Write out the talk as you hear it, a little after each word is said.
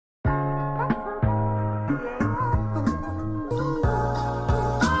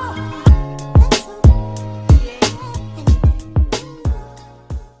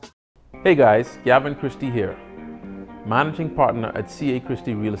Hey guys, Gavin Christie here, Managing Partner at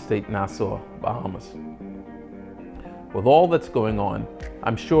Christie Real Estate, Nassau, Bahamas. With all that's going on,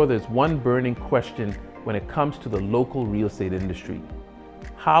 I'm sure there's one burning question when it comes to the local real estate industry.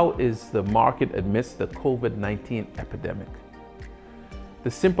 How is the market amidst the COVID-19 epidemic?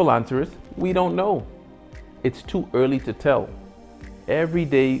 The simple answer is, we don't know. It's too early to tell. Every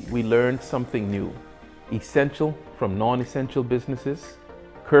day we learn something new, essential from non-essential businesses,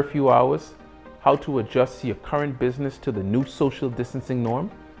 curfew hours, how to adjust your current business to the new social distancing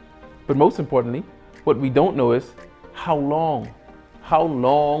norm. But most importantly, what we don't know is how long. How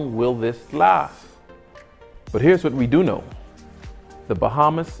long will this last? But here's what we do know. The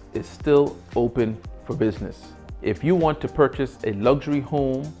Bahamas is still open for business. If you want to purchase a luxury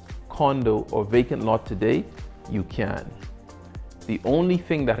home, condo, or vacant lot today, you can. The only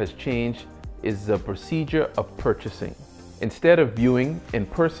thing that has changed is the procedure of purchasing. Instead of viewing in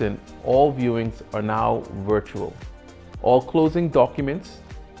person, all viewings are now virtual. All closing documents,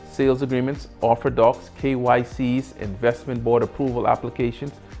 sales agreements, offer docs, KYCs, investment board approval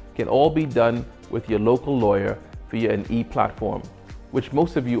applications can all be done with your local lawyer via an e-platform, which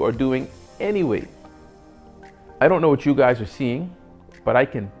most of you are doing anyway. I don't know what you guys are seeing, but I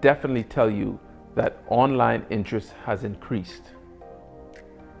can definitely tell you that online interest has increased.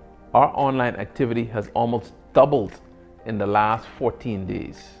 Our online activity has almost doubled in the last 14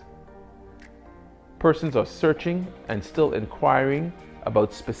 days. Persons are searching and still inquiring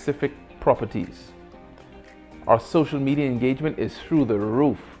about specific properties. Our social media engagement is through the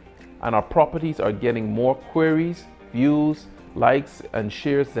roof, and our properties are getting more queries, views, likes, and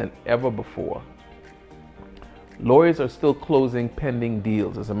shares than ever before. Lawyers are still closing pending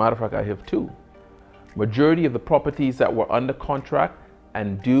deals. As a matter of fact, I have two. Majority of the properties that were under contract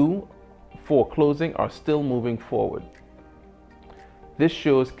and due for closing are still moving forward. This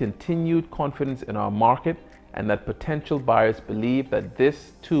shows continued confidence in our market and that potential buyers believe that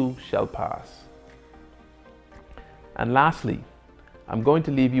this too shall pass. And lastly, I'm going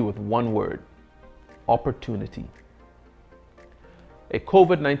to leave you with one word: opportunity. A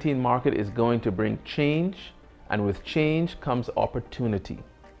COVID-19 market is going to bring change, and with change comes opportunity.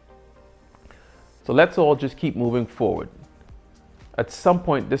 So let's all just keep moving forward. At some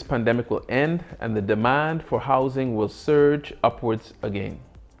point, this pandemic will end and the demand for housing will surge upwards again.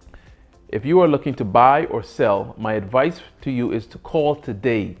 If you are looking to buy or sell, my advice to you is to call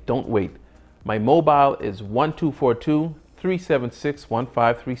today. Don't wait. My mobile is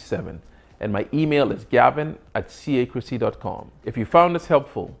 1242-376-1537 and my email is gavin@cacristie.com. If you found this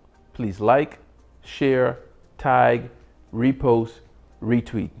helpful, please like, share, tag, repost,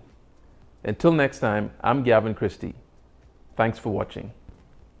 retweet. Until next time, I'm Gavin Christie. Thanks for watching.